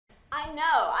I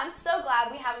know. I'm so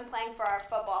glad we have him playing for our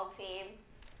football team.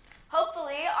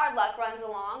 Hopefully, our luck runs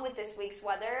along with this week's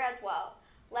weather as well.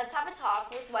 Let's have a talk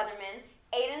with weatherman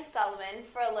Aiden Sullivan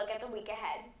for a look at the week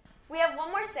ahead. We have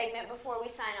one more segment before we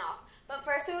sign off, but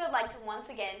first we would like to once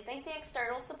again thank the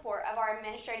external support of our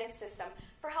administrative system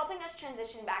for helping us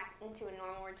transition back into a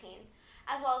normal routine,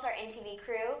 as well as our NTV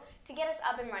crew to get us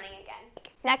up and running again.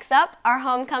 Next up, our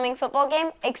homecoming football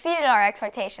game exceeded our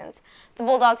expectations. The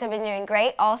Bulldogs have been doing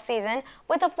great all season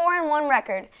with a 4-1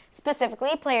 record.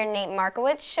 Specifically, player Nate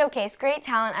Markowitz showcased great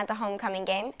talent at the homecoming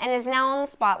game and is now on the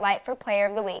spotlight for Player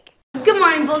of the Week. Good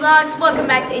morning, Bulldogs. Welcome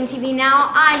back to NTV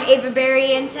Now. I'm Ava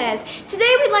Barrientez.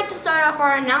 Today we'd like to start off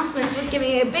our announcements with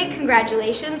giving a big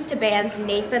congratulations to band's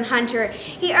Nathan Hunter.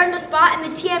 He earned a spot in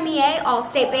the TMEA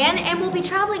All-State Band and will be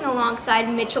traveling alongside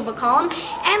Mitchell McCollum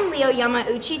and Leo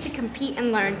Yamauchi to compete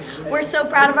and learn. We're so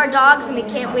proud of our dogs and we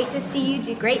can't wait to see you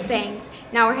do great things.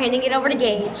 Now we're handing it over to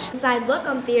Gage. Side look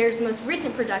on theater's most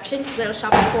recent production, Little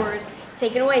Shop of Horrors.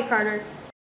 Take it away, Carter.